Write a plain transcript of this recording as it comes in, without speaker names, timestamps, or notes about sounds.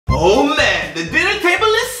Oh man, the dinner table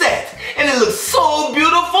is set, and it looks so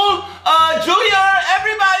beautiful. Junior,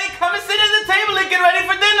 everybody come and sit at the table and get ready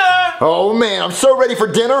for dinner. Oh man, I'm so ready for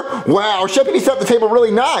dinner. Wow, Chef Pee-Pee set the table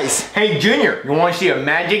really nice. Hey Junior, you want to see a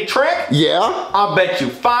magic trick? Yeah? I'll bet you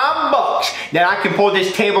 $5 that I can pull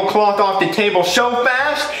this tablecloth off the table so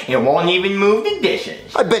fast, it won't even move the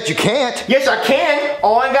dishes. I bet you can't. Yes, I can.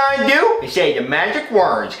 All I gotta do is say the magic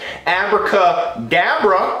words.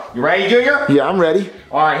 Abracadabra. You ready, Junior? Yeah, I'm ready.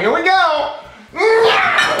 All right, here we go.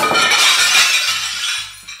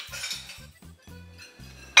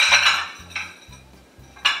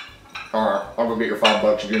 All right, I'll go get your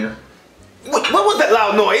 $5, Junior. What was that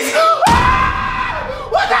loud noise?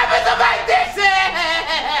 What happened to my dishes?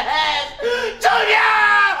 Junior!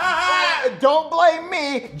 Don't blame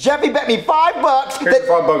me. Jeffy bet me $5. Here's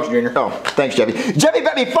your $5, Junior. Oh, thanks, Jeffy. Jeffy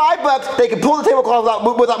bet me $5 they can pull the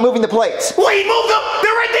tablecloth without moving the plates. Wait, move them!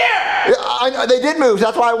 They're right there! They did move, so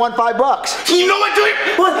that's why I won $5. You know what, Junior?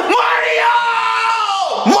 Mario!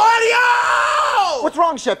 Mario! What's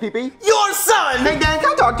wrong, Chef Pee-Pee? Your son! Hey, Dan,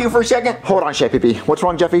 can I talk to you for a second? Hold on, Chef Pee-Pee. What's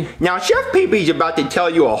wrong, Jeffy? Now, Chef Pee-Pee's about to tell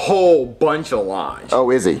you a whole bunch of lies.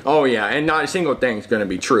 Oh, is he? Oh, yeah, and not a single thing's gonna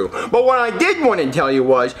be true. But what I did want to tell you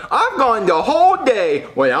was, I've gone the whole day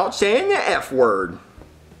without saying the F word.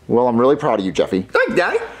 Well, I'm really proud of you, Jeffy. Thanks,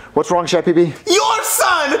 Daddy. What's wrong, Chef Pee-Pee? Your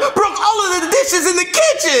son broke all of the dishes in the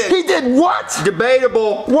kitchen! He did what?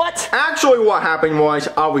 Debatable. What? Actually, what happened was,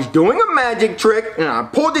 I was doing a magic trick, and I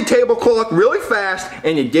pulled the tablecloth really fast,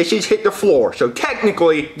 and the dishes hit the floor. So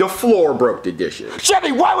technically, the floor broke the dishes.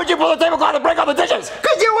 Jeffy, why would you pull the tablecloth and break all the dishes?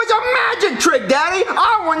 Because it was a magic trick, Daddy!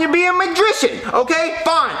 I want to be a magician, okay?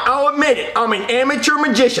 Fine, I'll admit it. I'm an amateur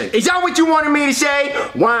magician. Is that what you wanted me to say?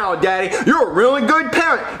 Wow, Daddy, you're a really good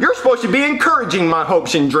parent. You're supposed to be encouraging my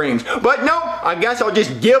hopes and dreams. But no, I guess I'll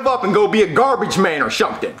just give up and go be a garbage man or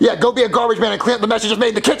something. Yeah, go be a garbage man and clean up the mess you just made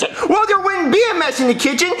in the kitchen. Well, there wouldn't be a mess in the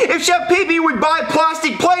kitchen if Chef Pee-Pee would buy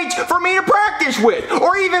plastic plates for me to practice with.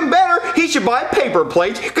 Or even better, he should buy paper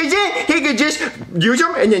plates, because then he could just use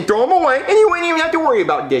them and then throw them away, and he wouldn't even have to worry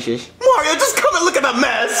about dishes. Mario, just come and look at the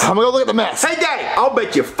mess! I'm gonna go look at the mess. Hey, Daddy, I'll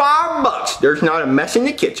bet you $5 there's not a mess in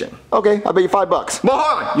the kitchen. Okay, I'll bet you $5. But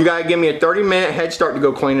hold on, you gotta give me a 30-minute head start to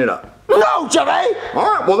go clean it up. No, Jeffy! All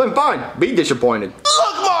right, well then fine. Be disappointed.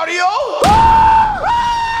 Look, Mario!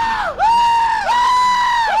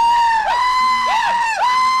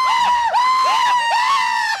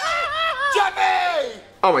 Jeffy!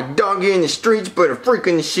 I'm a doggy in the streets, but a freak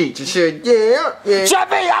in the sheets. I said, yeah.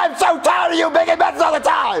 Jeffy, I'm so tired of you making messes all the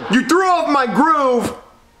time! You threw off my groove.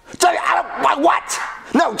 Jeffy, what?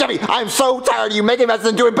 No, Jeffy, I'm so tired of you making messes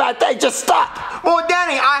and doing bad things. Just stop! Well,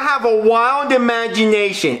 Danny, I have a wild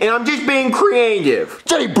imagination, and I'm just being creative.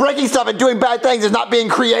 Jeffy, breaking stuff and doing bad things is not being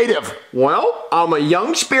creative. Well, I'm a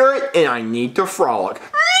young spirit, and I need to frolic.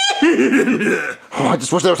 Oh, I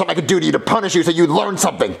just wish there was something I could do to you to punish you so you'd learn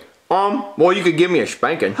something. Well, you could give me a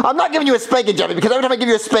spanking. I'm not giving you a spanking, Jeffy, because every time I give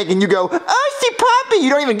you a spanking, you go, oh, see, Poppy.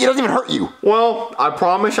 It doesn't even hurt you. Well, I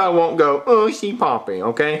promise I won't go, oh, see, Poppy,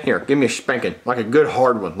 okay? Here, give me a spanking, like a good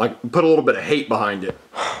hard one, like put a little bit of hate behind it.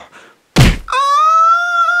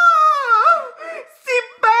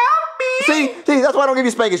 See, that's why I don't give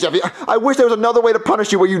you spankings, Jeffy. I wish there was another way to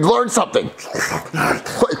punish you where you'd learn something.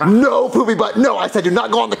 No, Poopy Butt, no, I said do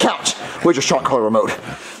not go on the couch. Where's your shot collar remote?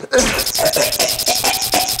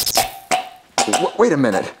 Wait a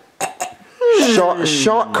minute.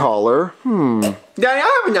 Shot collar? Daddy,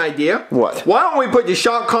 I have an idea. What? Why don't we put the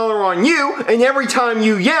shock collar on you, and every time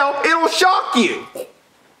you yell, it'll shock you?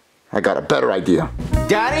 I got a better idea.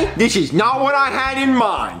 Daddy, this is not what I had in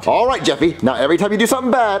mind. All right, Jeffy. Now every time you do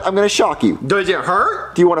something bad, I'm gonna shock you. Does it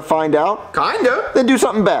hurt? Do you want to find out? Kinda. Then do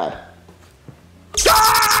something bad.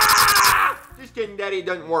 Ah! Just kidding, Daddy, it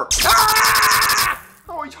doesn't work. Ah!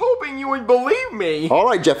 I was hoping you would believe me. All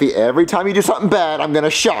right, Jeffy. Every time you do something bad, I'm gonna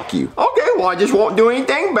shock you. Okay, well, I just won't do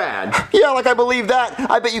anything bad. Yeah, like I believe that.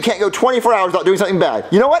 I bet you can't go 24 hours without doing something bad.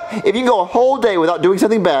 You know what? If you can go a whole day without doing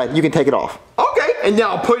something bad, you can take it off. Okay, and then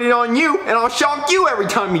I'll put it on you, and I'll shock you every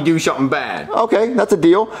time you do something bad. Okay, that's a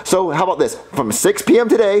deal. So how about this? From 6 p.m.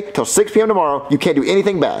 today till 6 p.m. tomorrow, you can't do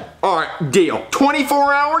anything bad. All right, deal.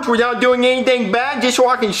 24 hours without doing anything bad just so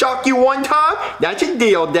I can shock you one time? That's a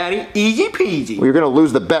deal, Daddy. Easy peasy. Well, you're gonna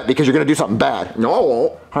lose the bet because you're gonna do something bad. No, I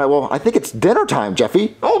won't. All right, well, I think it's dinner time,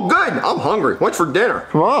 Jeffy. Oh, good. I'm hungry. What's for dinner?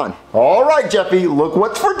 Come on. All right, Jeffy, look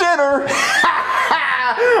what's for dinner.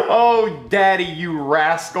 Oh, Daddy, you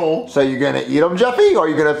rascal. So you gonna eat them, Jeffy, or are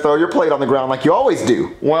you gonna throw your plate on the ground like you always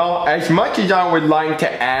do? Well, as much as I would like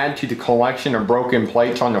to add to the collection of broken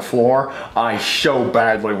plates on the floor, I so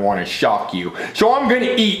badly want to shock you. So I'm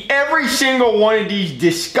gonna eat every single one of these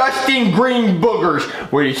disgusting green boogers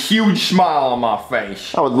with a huge smile on my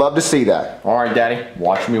face. I would love to see that. All right, Daddy,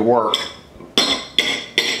 watch me work.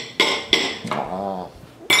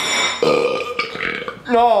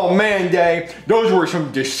 Oh man, Daddy, those were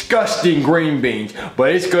some disgusting green beans,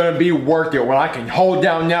 but it's gonna be worth it when I can hold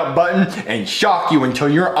down that button and shock you until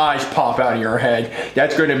your eyes pop out of your head.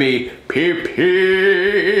 That's gonna be pee-pee.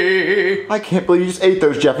 I can't believe you just ate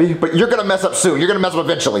those, Jeffy, but you're gonna mess up soon. You're gonna mess up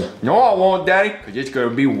eventually. No, I won't, Daddy, because it's gonna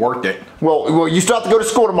be worth it. Well, you still have to go to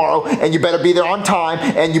school tomorrow, and you better be there on time,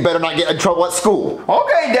 and you better not get in trouble at school.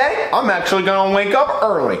 Okay, Daddy, I'm actually gonna wake up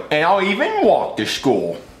early, and I'll even walk to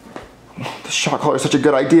school. The shock collar is such a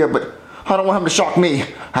good idea, but I don't want him to shock me.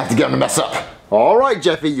 I have to get him to mess up. All right,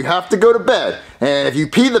 Jeffy, you have to go to bed. And if you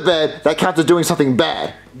pee the bed, that counts as doing something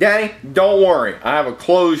bad. Daddy, don't worry. I have a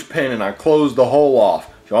clothespin and I closed the hole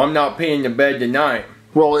off, so I'm not peeing the bed tonight.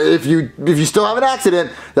 Well, if you still have an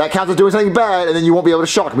accident, that counts as doing something bad, and then you won't be able to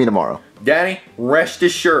shock me tomorrow. Daddy, rest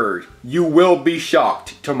assured, you will be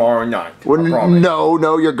shocked tomorrow night. Well,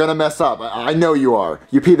 no, you're gonna mess up. I know you are.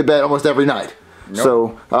 You pee the bed almost every night. Nope.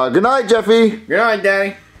 So, good night, Jeffy. Good night,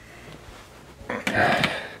 Daddy.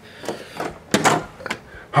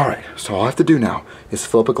 Alright, so all I have to do now is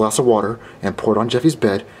fill up a glass of water and pour it on Jeffy's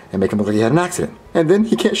bed and make him look like he had an accident. And then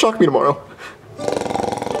he can't shock me tomorrow.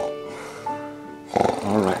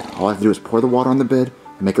 Alright, all I have to do is pour the water on the bed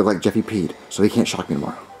and make it look like Jeffy peed, so he can't shock me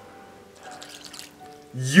tomorrow.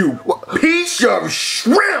 You piece of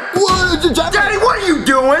shrimp! What? Daddy, what are you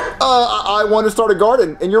doing? I wanted to start a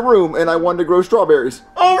garden in your room, and I wanted to grow strawberries.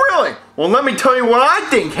 Oh, really? Well, let me tell you what I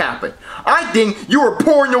think happened. I think you were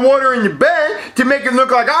pouring the water in the bed to make it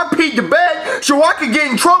look like I peed the bed so I could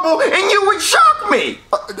get in trouble and you would shock me.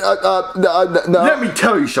 No. Let me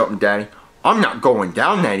tell you something, Daddy. I'm not going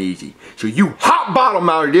down that easy. So you hot bottom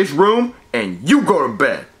out of this room and you go to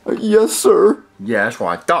bed. Yes, sir. Yeah, that's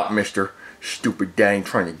what I thought, mister. Stupid Daddy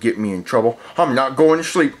trying to get me in trouble. I'm not going to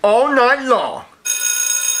sleep all night long.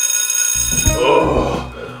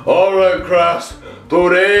 Oh, all right, Crass.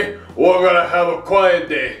 Today, we're gonna have a quiet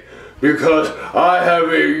day because I have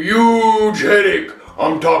a huge headache.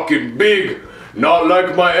 I'm talking big, not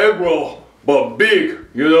like my egg roll, but big,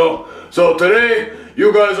 you know. So today,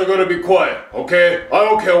 you guys are gonna be quiet, okay? I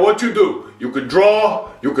don't care what you do. You could draw,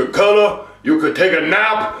 you could color, you could take a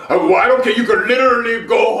nap. I don't care. You could literally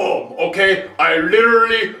go home, okay? I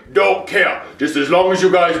literally don't care. Just as long as you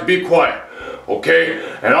guys be quiet, okay?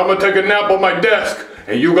 And I'm gonna take a nap on my desk,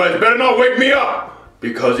 and you guys better not wake me up.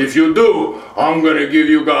 Because if you do, I'm gonna give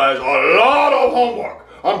you guys a lot of homework.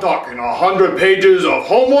 I'm talking 100 pages of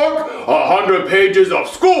homework, 100 pages of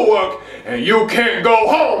schoolwork, and you can't go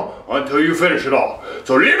home until you finish it all.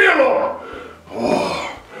 So leave me alone. Oh.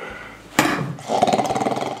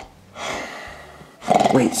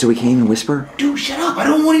 Wait, so we can't even whisper? Dude, shut up. I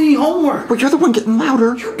don't want any homework. But you're the one getting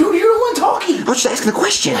louder. Dude, you're the one talking. I was just asking a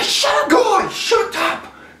question. Shut up. God, shut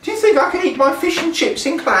up. Do you think I can eat my fish and chips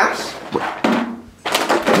in class?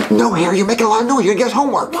 No, Harry, you're making a lot of noise. You're gonna get his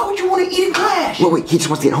homework. Why would you want to eat in class? Wait, he just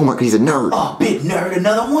wants to get homework because he's a nerd. Oh, big nerd.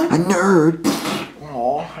 Another one? A nerd?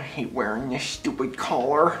 Oh, I hate wearing this stupid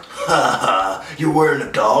collar. You're wearing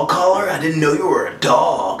a dog collar? I didn't know you were a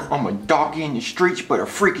dog. I'm a doggy in the streets, but a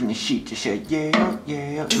freak in the sheets that said,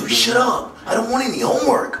 yeah. Dude, shut up. I don't want any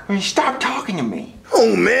homework. I mean, stop talking to me.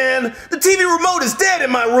 Oh, man. The TV remote is dead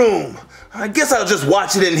in my room. I guess I'll just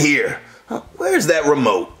watch it in here. Where's that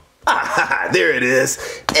remote? Ah, there it is.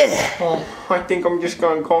 Oh, I think I'm just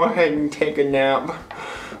gonna go ahead and take a nap.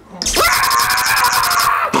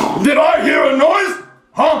 Did I hear a noise?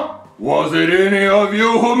 Huh? Was it any of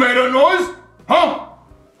you who made a noise?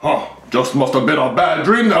 Huh? Just must have been a bad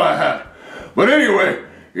dream that I had. But anyway,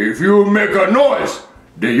 if you make a noise,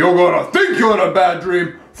 then you're gonna think you're in a bad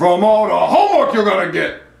dream from all the homework you're gonna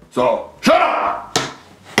get. So, shut up!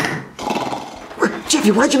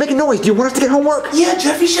 Jeffy, why'd you make a noise? Do you want us to get homework? Yeah,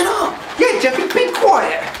 Jeffy, shut up. Yeah, Jeffy, be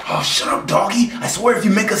quiet. Oh, shut up, doggy. I swear if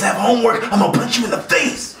you make us have homework, I'm gonna punch you in the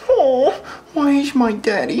face. Oh, why is my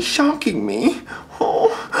daddy shocking me?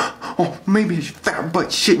 Oh, maybe his fat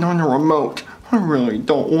butt's sitting on the remote. I really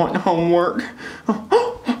don't want homework.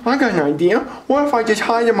 I got an idea. What if I just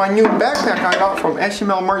hide in my new backpack I got from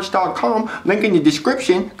SMLmerch.com? Link in the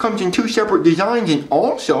description. Comes in 2 separate designs and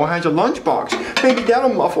also has a lunchbox. Maybe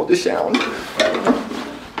that'll muffle the sound.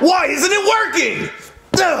 Why isn't it working?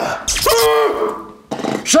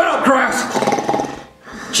 Shut up, Crass!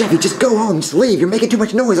 Jeffy, just go home. Just leave. You're making too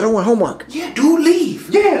much noise. I don't want homework. Yeah, dude, leave.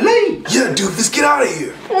 Yeah, leave. Yeah, dude, let's get out of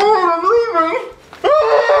here. I'm leaving.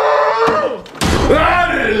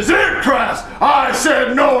 That is it, class. I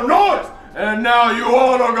said no noise. And now you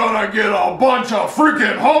all are gonna get a bunch of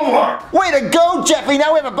freaking homework. Way to go, Jeffy.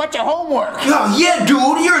 Now we have a bunch of homework. Oh, yeah,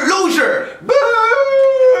 dude, you're a loser.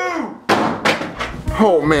 Boo!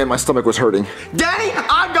 Oh, man, my stomach was hurting. Daddy,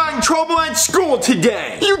 I got in trouble at school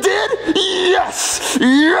today. You did? Yes!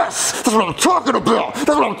 Yes! That's what I'm talking about! That's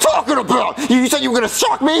what I'm talking about! You said you were gonna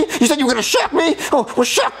shock me? You said you were gonna shock me? Oh, well,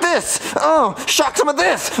 shock this! Oh, shock some of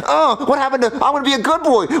this! Oh, what happened to I'm gonna be a good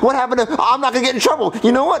boy? What happened to I'm not gonna get in trouble?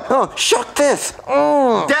 You know what? Oh, shock this!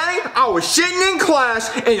 Oh. Daddy, I was sitting in class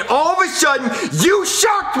and all of a sudden you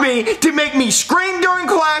shocked me to make me scream during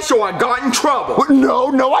class so I got in trouble.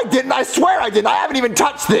 No, I didn't. I swear I didn't. I haven't even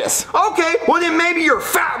touched this. Okay, well then maybe your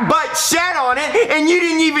fat butt sat on it and you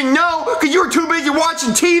didn't even know because you were too busy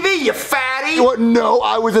watching TV, you fatty. What? No,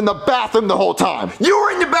 I was in the bathroom the whole time. You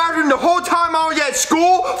were in the bathroom the whole time I was at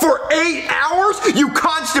school for 8 hours, you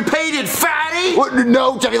constipated fatty. What?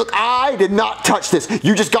 No, Jeffy, look, I did not touch this.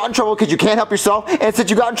 You just got in trouble because you can't help yourself, and since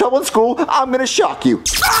you got in trouble in school, I'm gonna shock you.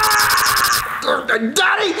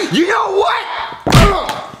 Daddy, you know what?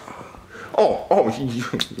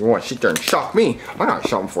 You want to sit there and shock me? I got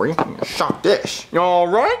something for you. I'm gonna shock this. All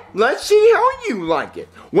right, let's see how you like it.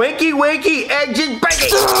 Wakey, wakey, eggs and bacon.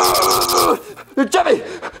 Jeffy,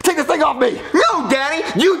 take this thing off me. No, Daddy,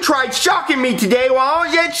 you tried shocking me today while I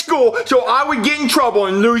was at school so I would get in trouble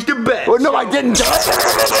and lose the bet. Well, no, I didn't.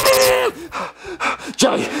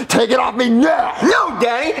 Jeffy, take it off me now. No,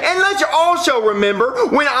 Daddy, and let's also remember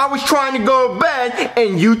when I was trying to go to bed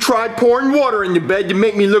and you tried pouring water in the bed to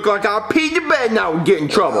make me look like I peed the bed and I would get in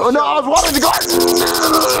trouble. Oh, no, I was watering the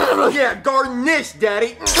garden. Yeah, garden this,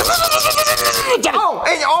 Daddy. Oh,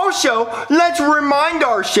 and also, let's remind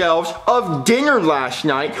ourselves of dinner last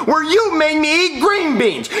night where you made me eat green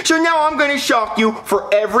beans. So now I'm going to shock you for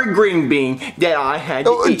every green bean that I had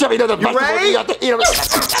to eat. Jeffy, no, you ready? you have to eat them.